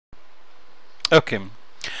Okay.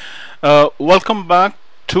 Welcome back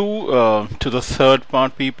to the third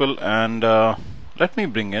part, people, and let me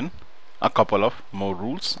bring in a couple of more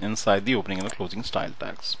rules inside the opening and the closing style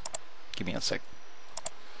tags. Give me a sec.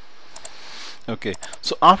 Okay.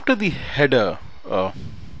 So after the header,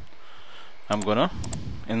 I'm gonna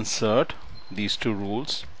insert these two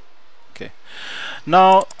rules. Okay.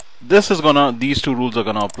 Now these two rules are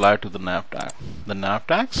gonna apply to the nav tag. The nav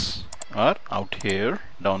tags are out here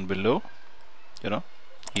down below.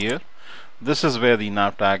 Here. This is where the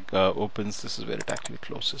nav tag opens. This is where it actually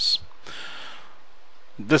closes.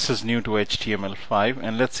 This is new to HTML5,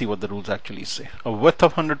 and let's see what the rules actually say. A width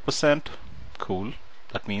of 100%. Cool.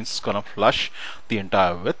 That means it's gonna flush the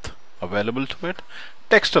entire width available to it.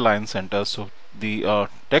 Text align center, so the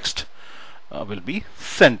text will be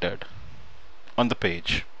centered on the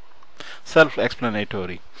page.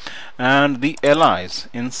 Self-explanatory. And the LIs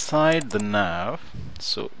inside the nav,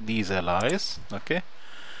 so these LIs, okay,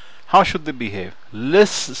 how should they behave?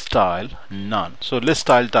 List style none. So list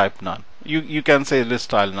style type none. You can say list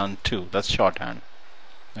style none too. That's shorthand.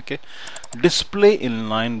 Okay. Display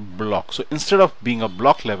inline block. So instead of being a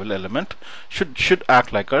block level element, should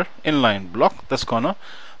act like a inline block. That's gonna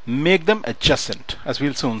make them adjacent, as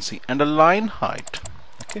we'll soon see. And a line height.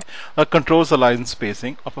 Okay. Controls the line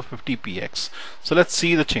spacing of a 50 px. So let's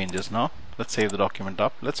see the changes now. Let's save the document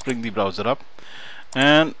up. Let's bring the browser up,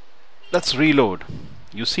 and let's reload.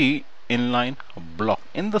 You see inline block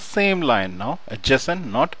in the same line now, adjacent,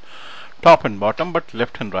 not top and bottom, but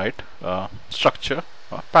left and right structure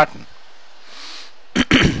pattern.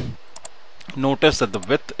 Notice that the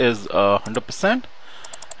width is 100%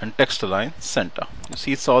 and text align center. You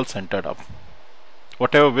see it's all centered up.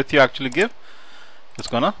 Whatever width you actually give, it's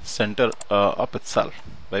gonna center up itself.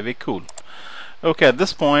 Very cool. Okay, at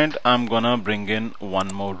this point I'm gonna bring in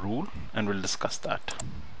one more rule and we'll discuss that.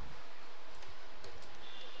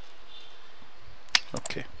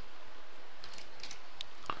 Okay.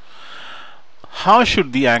 How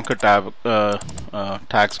should the anchor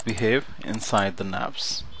tags behave inside the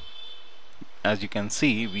navs? As you can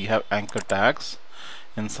see, we have anchor tags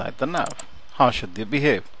inside the nav. How should they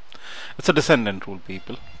behave? It's a descendant rule,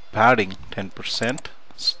 people. Padding 10%,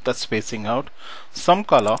 that's spacing out. Some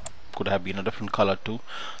color, could have been a different color too.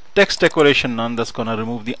 Text decoration none, that's gonna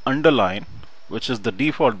remove the underline, which is the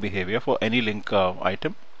default behavior for any link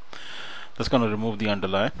item. That's going to remove the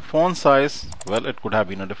underline. Font size, well, it could have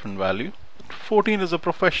been a different value. 14 is a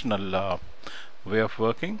professional way of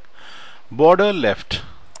working. Border left,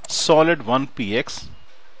 solid 1 px,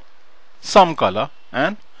 some color,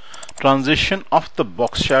 and transition of the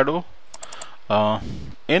box shadow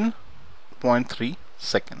in 0.3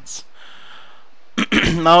 seconds.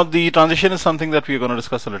 Now the transition is something that we are going to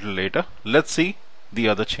discuss a little later. Let's see the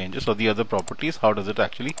other changes or the other properties. How does it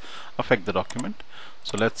actually affect the document?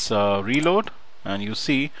 So let's reload, and you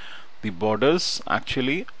see the borders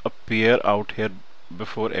actually appear out here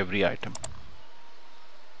before every item.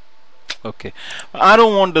 Okay, I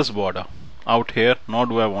don't want this border out here, nor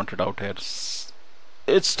do I want it out here.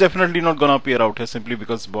 It's definitely not gonna appear out here simply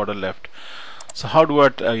because border left. So how do I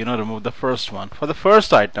remove the first one? For the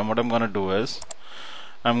first item, what I'm gonna do is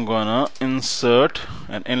I'm gonna insert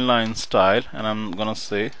an inline style, and I'm gonna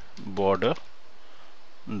say border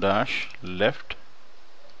dash left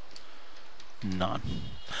none.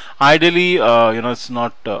 Ideally, it's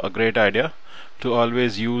not a great idea to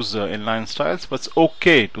always use inline styles, but it's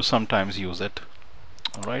okay to sometimes use it.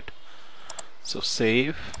 All right. So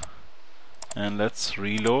save, and let's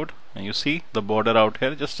reload, and you see the border out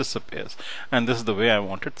here just disappears, and this is the way I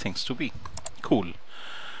wanted things to be. Cool.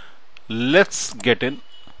 Let's get in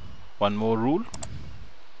one more rule.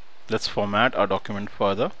 Let's format our document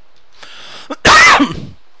further.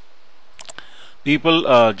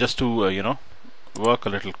 People, just to work a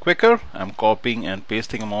little quicker, I'm copying and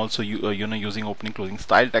pasting. I'm also using opening closing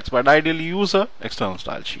style text, but ideally use a external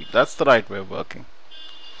style sheet. That's the right way of working.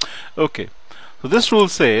 Okay, so this rule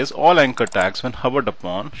says all anchor tags when hovered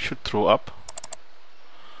upon should throw up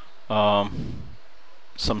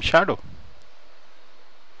some shadow,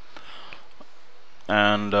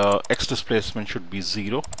 and x displacement should be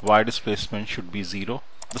 0, y displacement should be 0,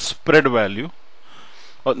 the spread value,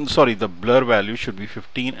 the blur value should be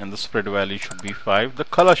 15, and the spread value should be 5. The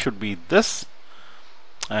color should be this,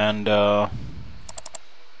 and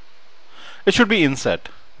it should be inset,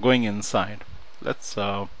 going inside. Let's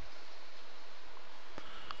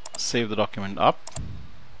save the document up.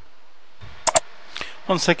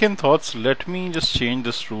 On second thoughts, let me just change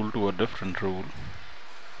this rule to a different rule,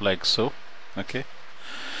 like so. Okay,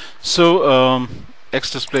 so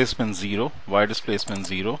x displacement 0, y displacement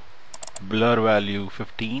 0, blur value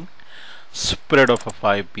 15, spread of a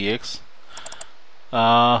 5px.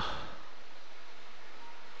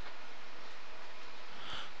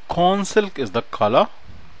 Corn silk is the color,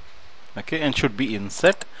 okay, and should be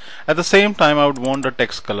inset. At the same time, I would want the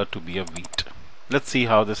text color to be a wheat. Let's see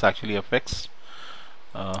how this actually affects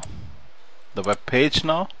the web page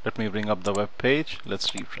now. Let me bring up the web page.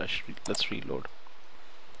 Let's refresh. Let's reload.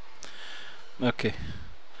 Okay.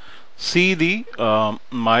 See the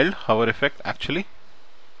mild hover effect actually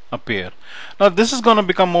appear. Now this is going to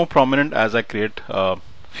become more prominent as I create a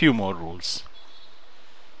few more rules.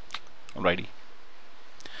 Alrighty.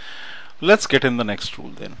 Let's get in the next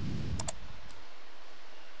rule then.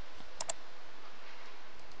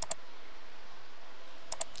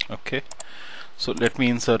 Okay, so let me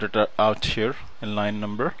insert it out here in line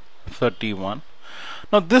number 31.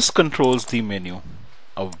 Now this controls the menu,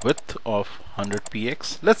 a width of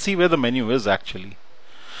 100px. Let's see where the menu is actually.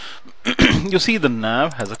 You see, the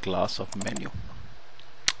nav has a class of menu.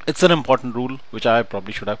 It's an important rule which I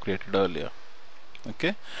probably should have created earlier.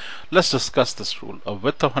 Okay, let's discuss this rule. A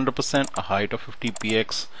width of 100%, a height of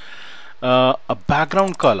 50px, a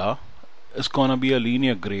background color is gonna be a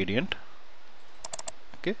linear gradient.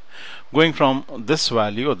 Okay, going from this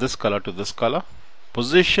value or this color to this color.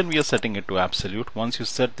 Position, we are setting it to absolute. Once you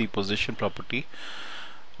set the position property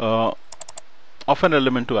of an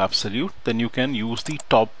element to absolute, then you can use the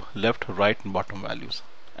top, left, right and bottom values,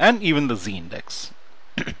 and even the z index.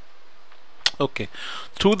 Okay,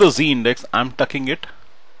 through the z index I'm tucking it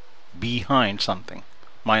behind something,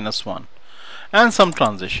 -1, and some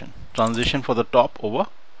transition for the top over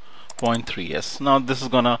 0.3s. Now this is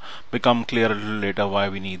gonna become clear a little later why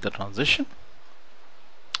we need the transition.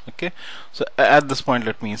 Okay, so at this point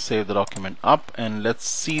let me save the document up and let's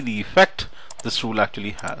see the effect this rule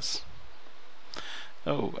actually has.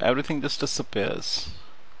 Oh, everything just disappears.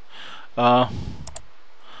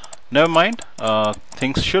 Never mind,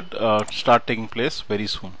 things should start taking place very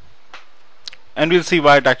soon, and we'll see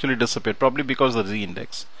why it actually disappeared, probably because of the z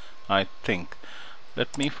index, I think.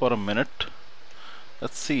 Let me for a minute,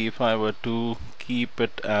 let's see if I were to keep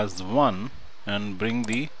it as 1 and bring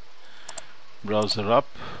the browser up.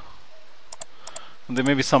 There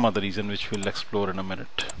may be some other reason which we'll explore in a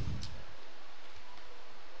minute.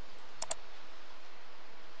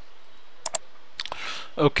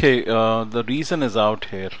 Okay, the reason is out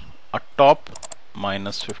here. A top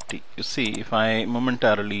 -50. You see, if I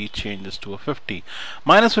momentarily change this to a 50,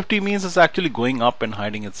 -50 means it's actually going up and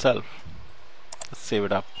hiding itself. Let's save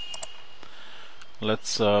it up.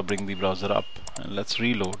 Let's bring the browser up and let's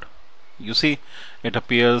reload. You see, it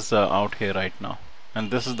appears out here right now, and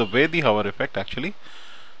this is the way the hover effect actually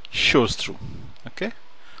shows through. Okay,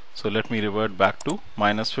 so let me revert back to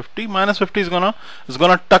 -50. -50 is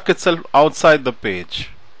gonna tuck itself outside the page.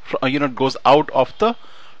 It goes out of the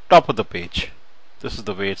top of the page. This is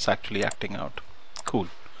the way it's actually acting out. Cool.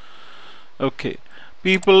 Okay,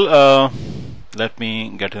 people, let me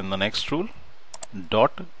get in the next rule.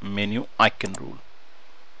 Dot menu icon rule.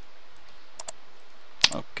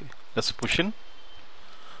 Okay, let's push in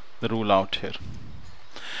the rule out here.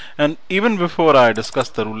 And even before I discuss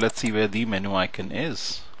the rule, let's see where the menu icon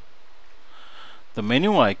is. The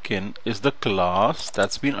menu icon is the class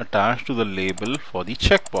that's been attached to the label for the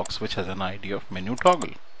checkbox, which has an ID of menu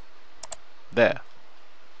toggle. There.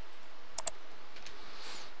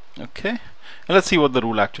 Okay, and let's see what the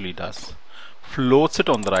rule actually does. Floats it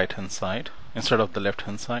on the right hand side instead of the left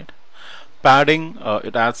hand side. Padding,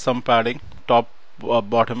 it adds some padding, top,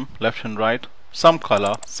 bottom, left and right, some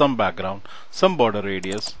color, some background, some border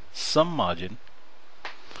radius, some margin.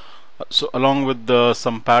 So along with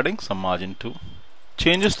some padding, some margin too.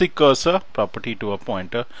 Changes the cursor property to a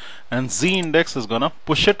pointer, and z index is gonna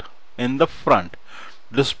push it in the front.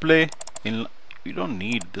 Display in, you don't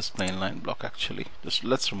need display inline block actually. Just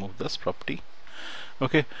let's remove this property.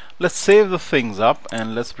 Okay, let's save the things up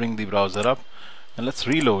and let's bring the browser up and let's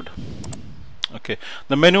reload. Okay,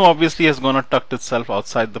 the menu obviously has gonna tucked itself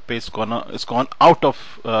outside the page. It's gone out of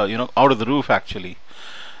out of the roof actually.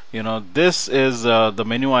 This is the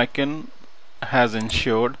menu icon has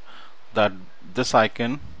ensured that this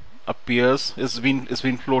icon appears. It's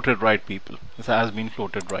been floated right, people. It has been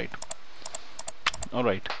floated right. All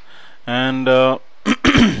right, and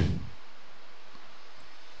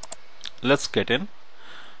let's get in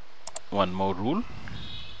one more rule.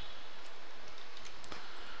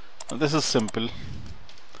 This is simple.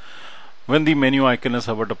 When the menu icon is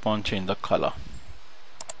hovered upon, change the color.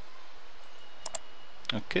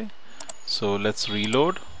 Okay, so let's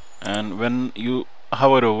reload, and when you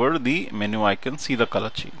hover over the menu icon, see the color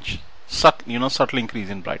change. Subtle increase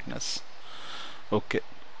in brightness. Okay,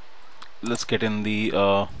 let's get in the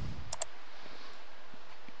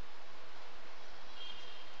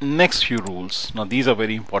next few rules. Now these are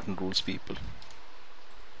very important rules, people.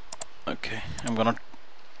 Okay, I'm gonna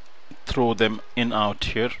throw them in out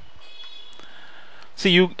here.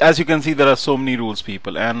 See, as you can see, there are so many rules,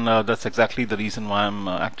 people, and that's exactly the reason why I'm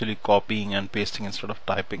actually copying and pasting instead of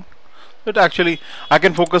typing. But actually, I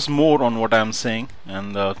can focus more on what I'm saying,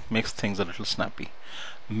 and makes things a little snappy.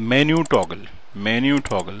 Menu toggle, menu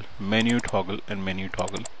toggle, menu toggle, and menu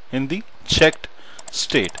toggle in the checked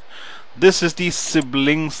state. This is the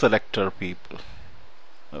sibling selector, people.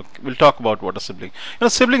 Okay, we'll talk about what a sibling.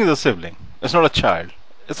 Sibling is a sibling. It's not a child.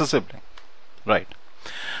 It's a sibling, right?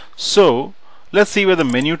 So let's see where the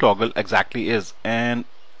menu toggle exactly is, and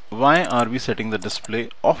why are we setting the display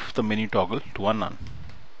of the menu toggle to a none?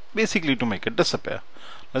 Basically to make it disappear.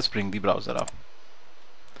 Let's bring the browser up.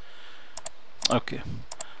 Okay,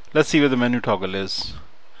 let's see where the menu toggle is.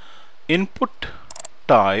 Input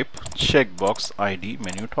type checkbox ID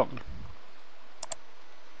menu toggle.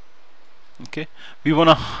 Okay, we want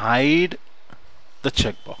to hide the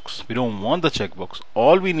checkbox. We don't want the checkbox.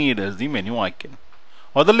 All we need is the menu icon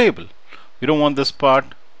or the label. We don't want this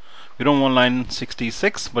part. We don't want line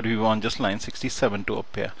 66, but we want just line 67 to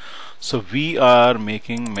appear. So we are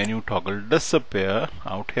making menu toggle disappear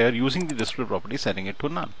out here using the display property, setting it to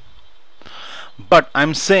none. But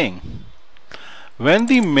I'm saying when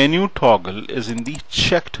the menu toggle is in the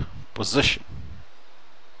checked position,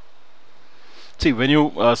 see, when you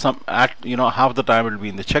half the time it will be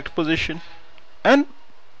in the checked position, and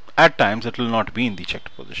at times it will not be in the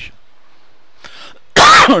checked position,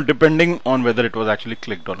 depending on whether it was actually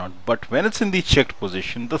clicked or not. But when it's in the checked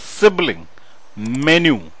position, the sibling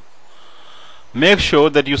menu, make sure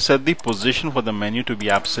that you set the position for the menu to be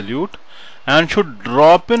absolute and should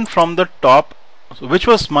drop in from the top, which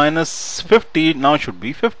was minus 50, now should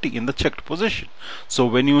be 50 in the checked position. So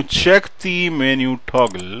when you check the menu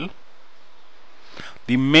toggle,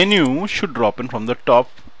 the menu should drop in from the top,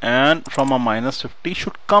 and from a minus 50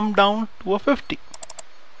 should come down to a 50.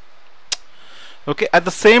 Okay, at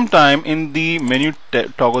the same time, in the menu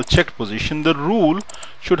toggle checked position, the rule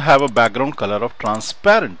should have a background color of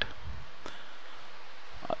transparent.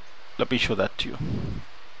 Let me show that to you.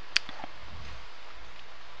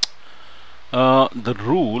 The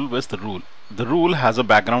rule, where's the rule? The rule has a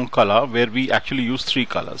background color where we actually use three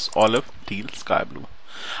colors: olive, teal, sky blue.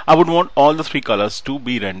 I would want all the three colors to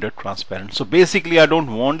be rendered transparent. So basically, I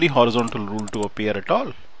don't want the horizontal rule to appear at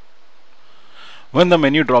all when the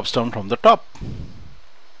menu drops down from the top.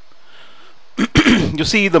 You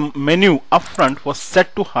see, the menu up front was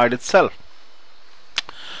set to hide itself.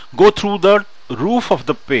 Go through the roof of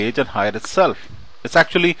the page and hide itself. It's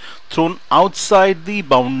actually thrown outside the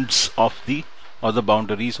bounds of the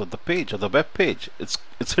boundaries of the page or the web page. It's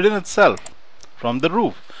hidden itself from the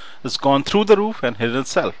roof. It's gone through the roof and hidden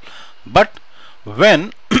itself. But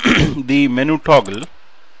when the menu toggle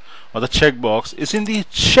or the checkbox is in the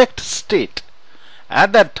checked state,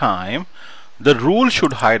 at that time the rule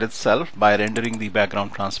should hide itself by rendering the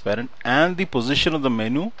background transparent, and the position of the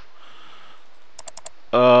menu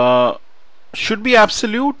should be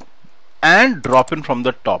absolute and drop in from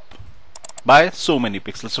the top by so many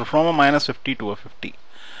pixels, so from a minus 50 to a 50.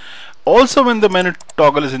 Also, when the menu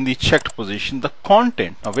toggle is in the checked position, the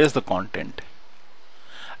content, now where's the content?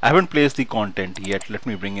 I haven't placed the content yet. Let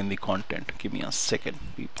me bring in the content. Give me a second,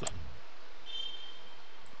 people.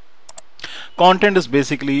 Content is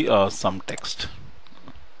basically some text.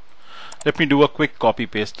 Let me do a quick copy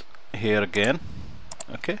paste here again.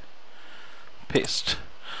 Okay, paste.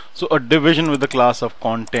 So a division with the class of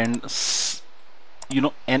content,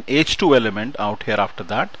 an h2 element out here after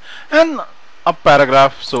that, and a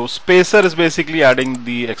paragraph. So spacer is basically adding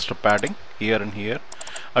the extra padding here and here.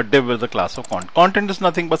 A div with the class of content. Content is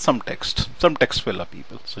nothing but some text filler,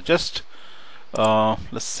 people. So just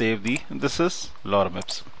let's save this is lorem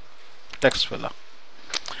ipsum text filler.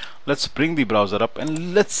 Let's bring the browser up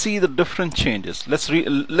and let's see the different changes. Let's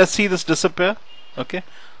see this disappear. Okay,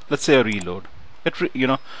 let's say a reload.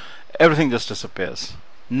 Everything just disappears.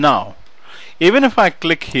 Now, even if I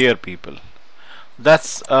click here, people,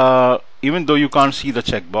 that's even though you can't see the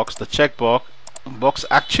checkbox, the checkbox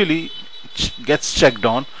actually gets checked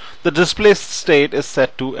on. The display state is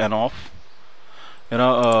set to an off.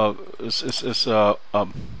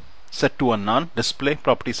 Set to a none. Display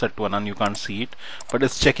property set to a none. You can't see it, but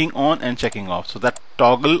it's checking on and checking off. So that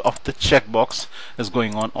toggle of the checkbox is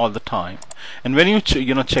going on all the time. And when you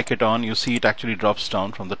check it on, you see it actually drops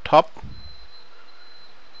down from the top.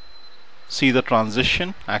 See the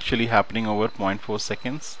transition actually happening over 0.4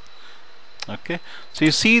 seconds. Okay, so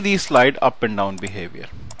you see the slide up and down behavior.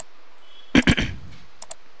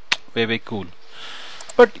 Very cool.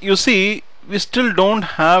 But you see, we still don't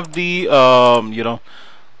have the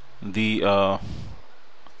the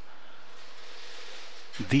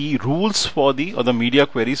the rules for the or the media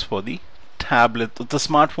queries for the tablet, the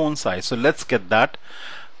smartphone size. So let's get that.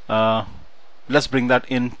 Let's bring that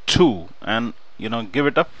in too, and give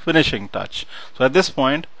it a finishing touch. So at this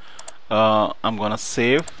point, I'm gonna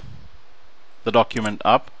save the document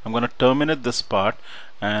up. I'm gonna terminate this part,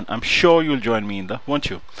 and I'm sure you'll join me in the, won't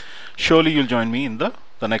you? Surely you'll join me in the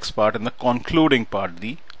next part, in the concluding part,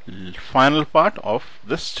 the final part of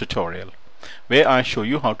this tutorial, where I show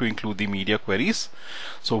you how to include the media queries.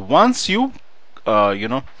 So once you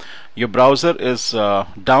your browser is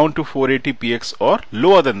down to 480px or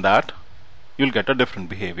lower than that, you'll get a different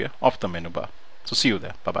behavior of the menu bar. So see you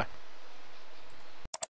there. Bye bye.